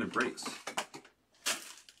your name in breaks.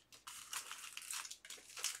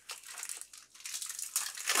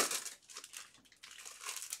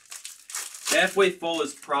 Halfway full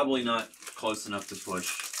is probably not close enough to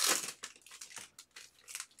push.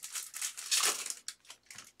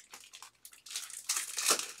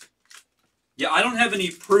 Yeah, I don't have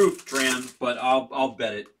any proof, Dram, but I'll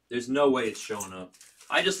bet it. There's no way it's showing up.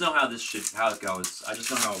 I just know how how it goes. I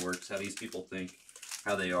just know how it works, how these people think,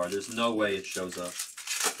 how they are. There's no way it shows up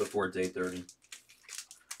before day 30.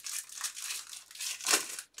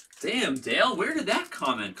 Damn, Dale, where did that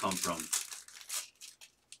comment come from?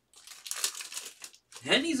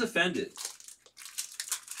 Henny's offended.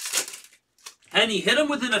 Henny, hit him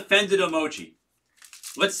with an offended emoji.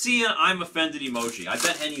 Let's see an I'm offended emoji. I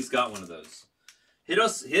bet Henny's got one of those.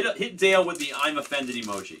 Hit Dale with the I'm offended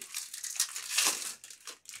emoji.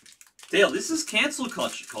 Dale, this is cancel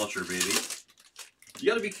culture, baby. You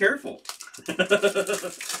gotta be careful.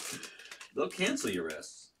 They'll cancel your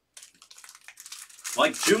ass.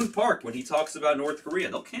 Like June Park when he talks about North Korea.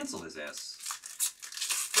 They'll cancel his ass.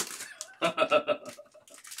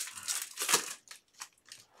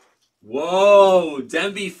 Whoa,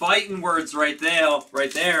 Demby fighting words right there.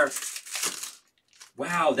 Right there.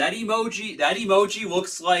 Wow, that emoji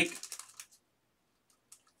looks like...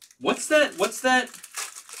 What's that?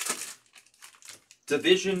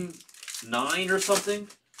 Division 9 or something?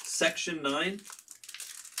 Section 9?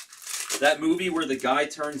 That movie where the guy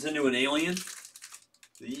turns into an alien?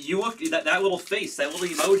 You look, that little face, that little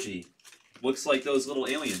emoji looks like those little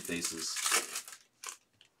alien faces.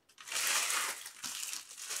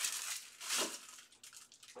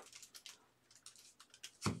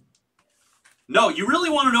 No, you really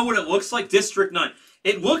want to know what it looks like? District 9.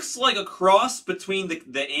 It looks like a cross between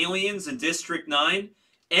the aliens and District 9.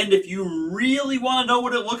 And if you really want to know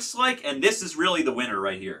what it looks like, and this is really the winner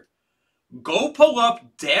right here, go pull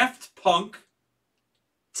up Daft Punk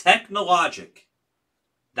Technologic.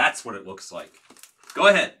 That's what it looks like. Go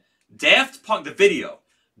ahead. Daft Punk, the video.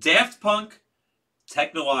 Daft Punk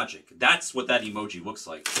Technologic. That's what that emoji looks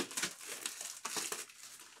like.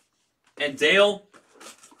 And Dale,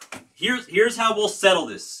 here's how we'll settle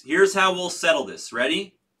this. Here's how we'll settle this.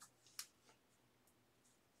 Ready?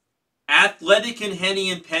 Athletic and Henny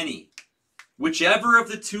and Penny. Whichever of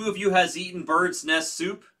the two of you has eaten bird's nest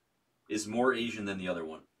soup is more Asian than the other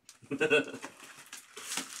one.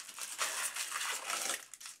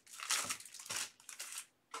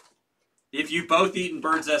 If you've both eaten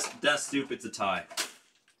bird's nest soup, it's a tie.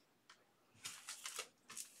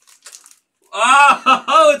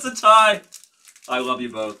 Oh, it's a tie. I love you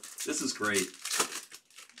both. This is great.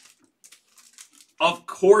 Of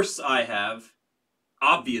course I have.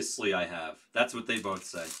 Obviously I have. That's what they both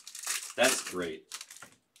say. That's great.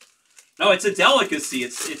 No, it's a delicacy.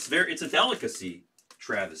 It's a delicacy,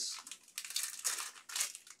 Travis.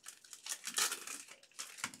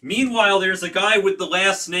 Meanwhile, there's a guy with the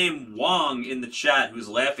last name Wong in the chat who's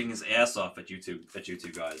laughing his ass off at you two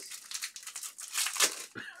guys.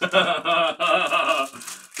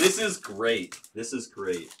 This is great. This is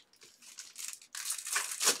great.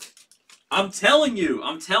 I'm telling you.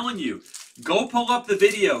 Go pull up the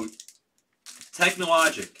video.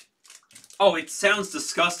 Technologic. Oh, it sounds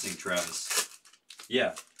disgusting, Travis.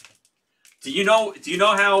 Yeah. Do you know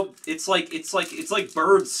how it's like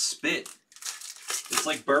birds spit? It's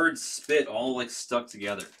like birds spit all like stuck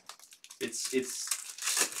together. It's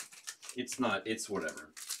whatever.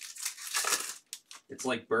 It's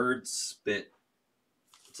like bird spit.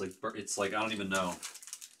 It's like I don't even know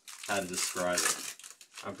how to describe it.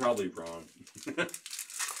 I'm probably wrong.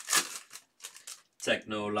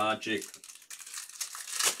 Technologic.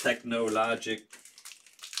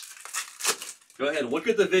 Go ahead, look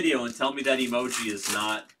at the video and tell me that emoji is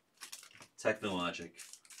not Technologic.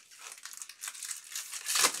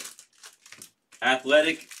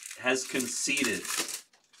 Athletic has conceded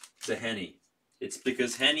to Henny. It's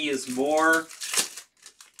because Henny is more...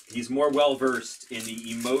 He's more well-versed in the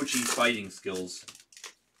emoji fighting skills.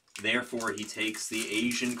 Therefore, he takes the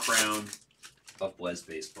Asian crown of Blez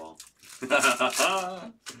Baseball.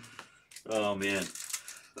 Oh, man.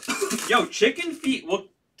 Yo, chicken feet look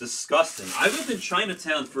disgusting. I lived in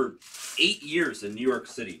Chinatown for 8 years in New York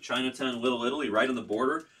City. Chinatown, Little Italy, right on the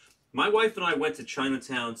border. My wife and I went to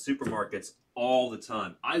Chinatown supermarkets all the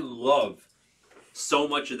time. I love so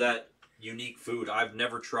much of that unique food. I've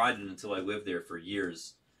never tried it until I lived there for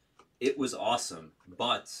years. It was awesome,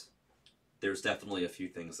 but there's definitely a few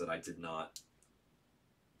things that I did not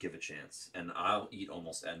give a chance. And I'll eat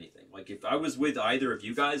almost anything. Like, if I was with either of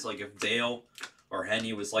you guys, like if Dale or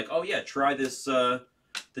Henny was like, oh yeah, try this, the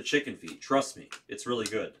chicken feet. Trust me, it's really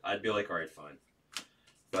good. I'd be like, all right, fine.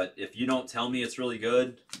 But if you don't tell me it's really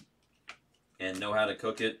good and know how to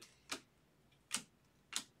cook it,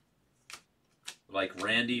 like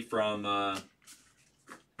Randy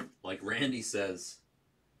says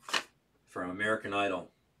from American Idol,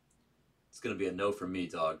 it's gonna be a no from me,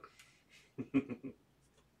 dog.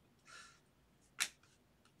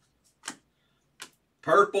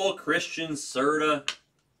 Purple Christian Serta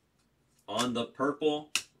on the purple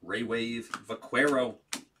Ray Wave Vaquero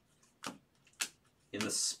in the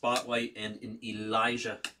spotlight, and in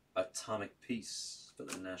Elijah Atomic Peace for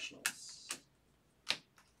the Nationals.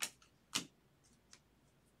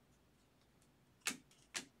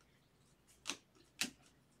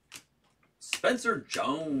 Spencer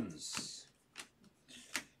Jones.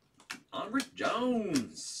 Rick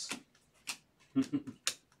Jones.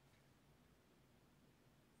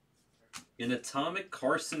 An Atomic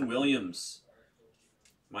Carson Williams.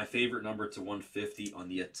 My favorite number to 150 on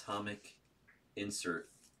the Atomic insert.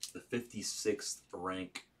 The 56th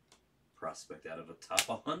rank prospect out of the top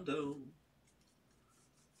of hundo.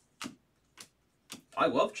 I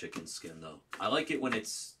love chicken skin though. I like it when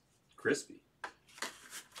it's crispy.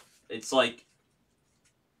 It's like,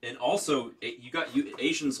 and also you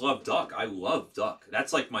Asians love duck. I love duck.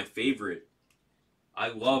 That's like my favorite. I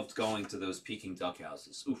loved going to those Peking duck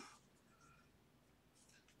houses. Oof.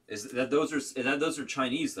 Those are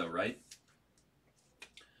Chinese though, right?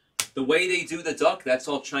 The way they do the duck, that's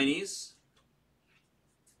all Chinese?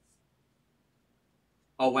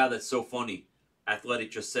 Oh wow, that's so funny. Athletic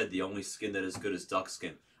just said the only skin that is good is duck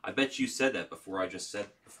skin. I bet you said that before I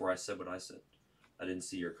said what I said. I didn't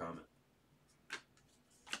see your comment.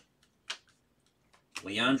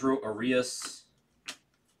 Leandro Arias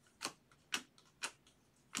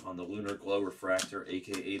on the Lunar Glow Refractor,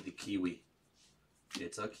 aka the Kiwi.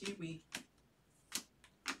 It's a Kiwi.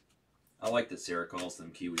 I like that Sarah calls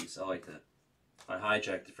them Kiwis. I like that. I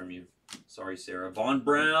hijacked it from you. Sorry, Sarah. Von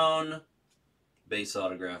Brown. Base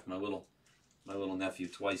autograph. My little nephew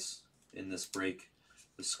twice in this break.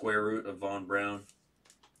 The square root of Von Brown.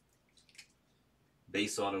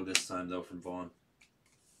 Base auto this time, though, from Vaughn.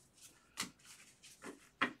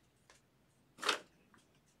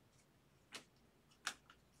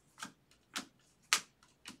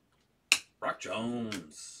 Brock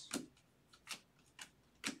Jones.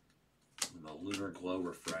 And the Lunar Glow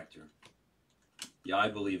Refractor. Yeah, I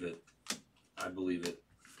believe it. I believe it,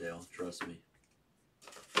 Dale. Trust me.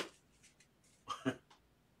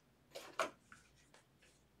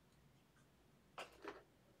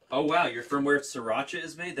 Oh, wow. You're from where sriracha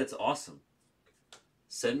is made? That's awesome.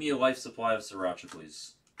 Send me a life supply of sriracha,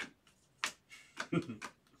 please.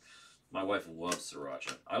 My wife loves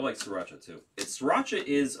sriracha. I like sriracha, too. Sriracha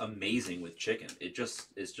is amazing with chicken.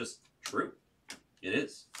 It's just true. It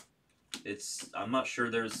is. I'm not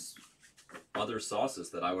sure there's other sauces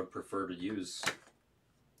that I would prefer to use,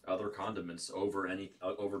 other condiments over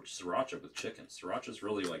sriracha with chicken. Sriracha is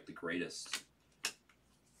really like the greatest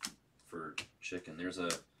for chicken. There's a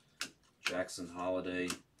Jackson Holiday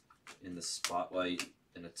in the spotlight,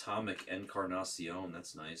 an Atomic Encarnacion.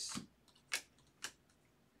 That's nice.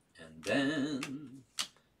 And then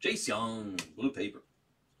Jace Young, blue paper.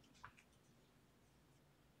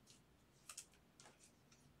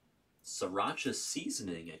 Sriracha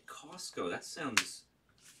seasoning at Costco. That sounds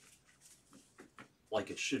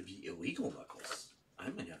like it should be illegal, Knuckles. I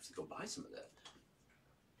might have to go buy some of that.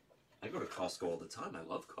 I go to Costco all the time. I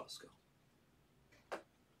love Costco.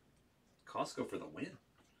 Costco for the win.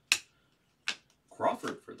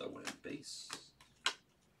 Crawford for the win. Base.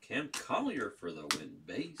 Cam Collier for the win.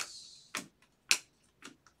 Base.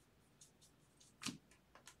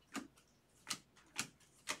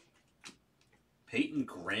 Peyton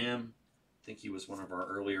Graham. I think he was one of our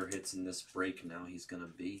earlier hits in this break. Now he's going to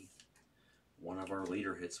be one of our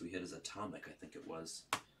later hits we hit as Atomic, I think it was.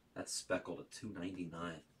 That's speckled at $2.99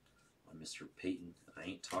 on Mr. Peyton. I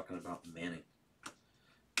ain't talking about Manning.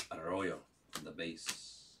 Arroyo on the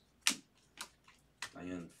base.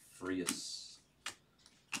 Diane Frias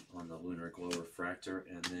on the Lunar Glow Refractor.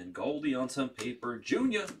 And then Goldie on some paper.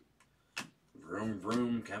 Junior. Vroom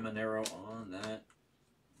Vroom Caminero on that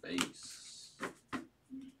base.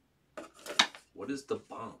 What is the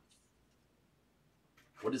bomb?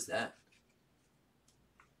 What is that?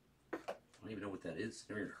 I don't even know what that is.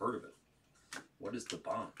 Never even heard of it. What is the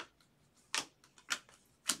bomb?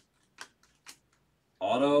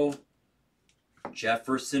 Auto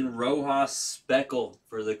Jefferson Rojas Speckle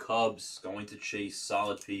for the Cubs. Going to Chase.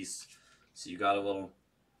 Solid piece. So you got a little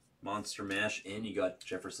Monster Mash and you got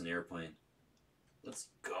Jefferson Airplane. Let's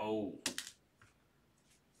go.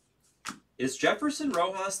 Is Jefferson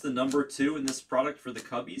Rojas the number 2 in this product for the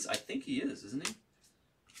Cubbies? I think he is, isn't he?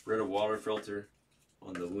 Brita water filter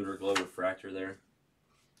on the Lunar Glow Refractor there.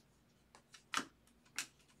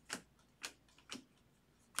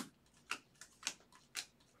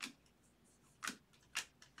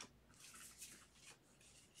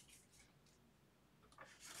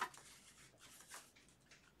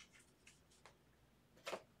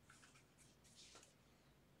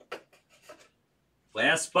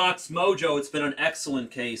 Last box mojo. It's been an excellent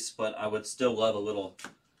case, but I would still love a little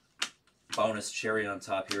bonus cherry on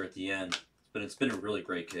top here at the end. But it's been a really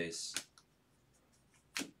great case.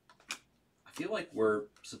 I feel like we're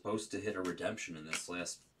supposed to hit a redemption in this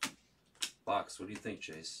last box. What do you think,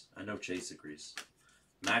 Chase? I know Chase agrees.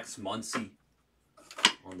 Max Muncy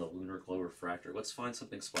on the Lunar Glow Refractor. Let's find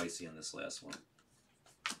something spicy on this last one.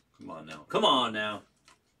 Come on now. Come on now.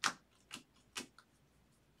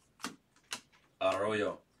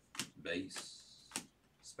 Arroyo, base.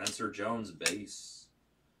 Spencer Jones, base.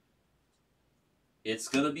 It's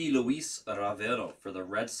going to be Luis Ravero for the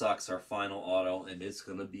Red Sox, our final auto, and it's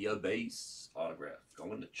going to be a base autograph.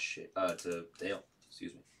 Going to Dale.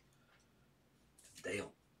 Excuse me.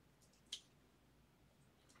 Dale.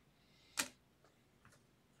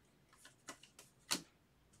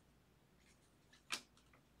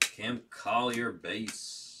 Cam Collier,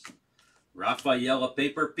 base. Rafael, a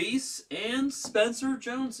paper piece. And Spencer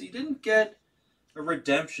Jones. You didn't get a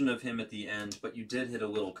redemption of him at the end, but you did hit a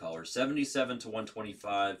little color. 77 to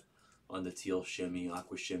 125 on the teal shimmy,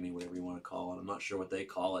 aqua shimmy, whatever you want to call it. I'm not sure what they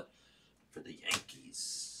call it for the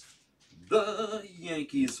Yankees. The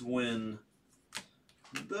Yankees win.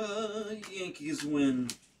 The Yankees win.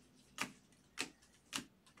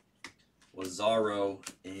 Lazaro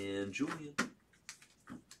and Julian.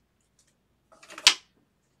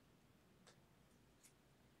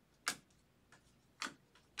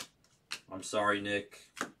 I'm sorry, Nick.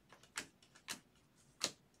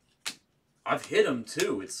 I've hit him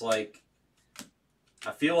too. It's like,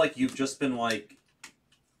 I feel like you've just been like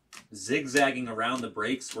zigzagging around the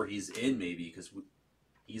breaks where he's in, maybe, because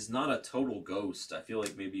he's not a total ghost. I feel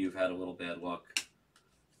like maybe you've had a little bad luck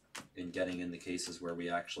in getting in the cases where we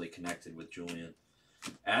actually connected with Julian.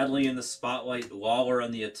 Adley in the spotlight, Lawler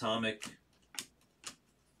on the atomic.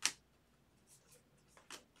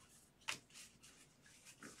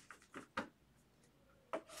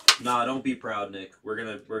 Nah, don't be proud, Nick. We're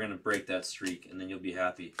gonna break that streak, and then you'll be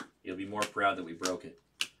happy. You'll be more proud that we broke it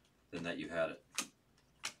than that you had it.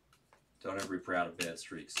 Don't ever be proud of bad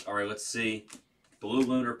streaks. All right, let's see. Blue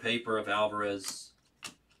Lunar paper of Alvarez,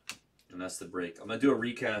 and that's the break. I'm gonna do a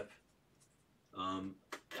recap.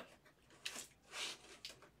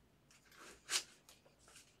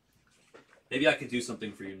 Maybe I can do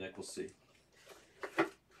something for you, Nick. We'll see.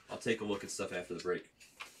 I'll take a look at stuff after the break.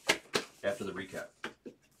 After the recap.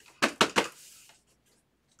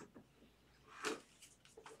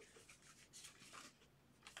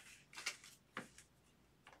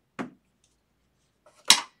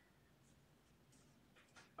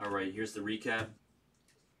 Alright, here's the recap.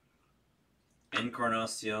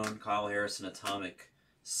 Encarnacion, Kyle Harrison, Atomic.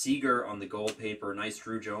 Seager on the gold paper. Nice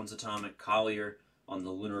Drew Jones Atomic. Collier on the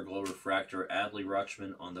Lunar Glow Refractor. Adley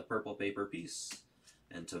Rutschman on the purple paper piece.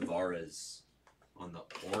 And Tavares on the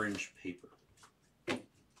orange paper.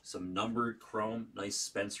 Some numbered chrome. Nice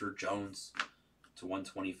Spencer Jones to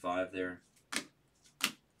 125 there.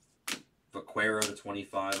 Vaquero to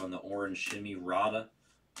 25 on the orange shimmy. Rada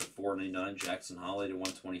to 499. Jackson Holly to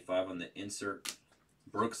 125 on the insert.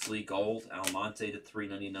 Brooks Lee Gold. Almonte to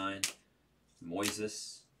 399.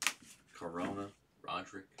 Moises. Corona.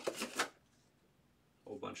 Roderick.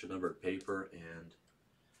 Whole bunch of numbered paper and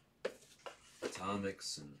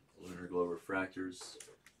atomics and Lunar Glow Refractors.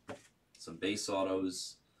 Some base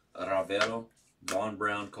autos. Ravero. Vaughn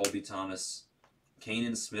Brown. Colby Thomas.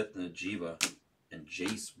 Kanan Smith. Najiba. And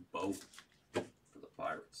Jace Both for the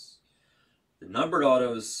Pirates. The numbered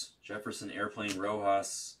autos, Jefferson Airplane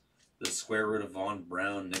Rojas, the square root of Vaughn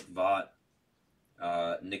Brown, Nick Vaught,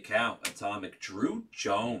 Nickow Atomic, Drew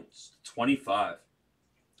Jones, 25,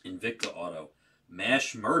 Invicta Auto,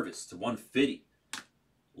 Mash Mervis to 150,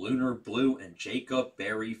 Lunar Blue, and Jacob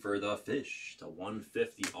Berry for the Fish to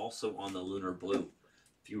 150, also on the Lunar Blue.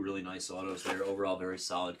 A few really nice autos there. Overall, very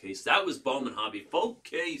solid case. That was Bowman Hobby, full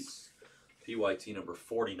case. PYT number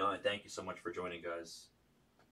 49. Thank you so much for joining, guys.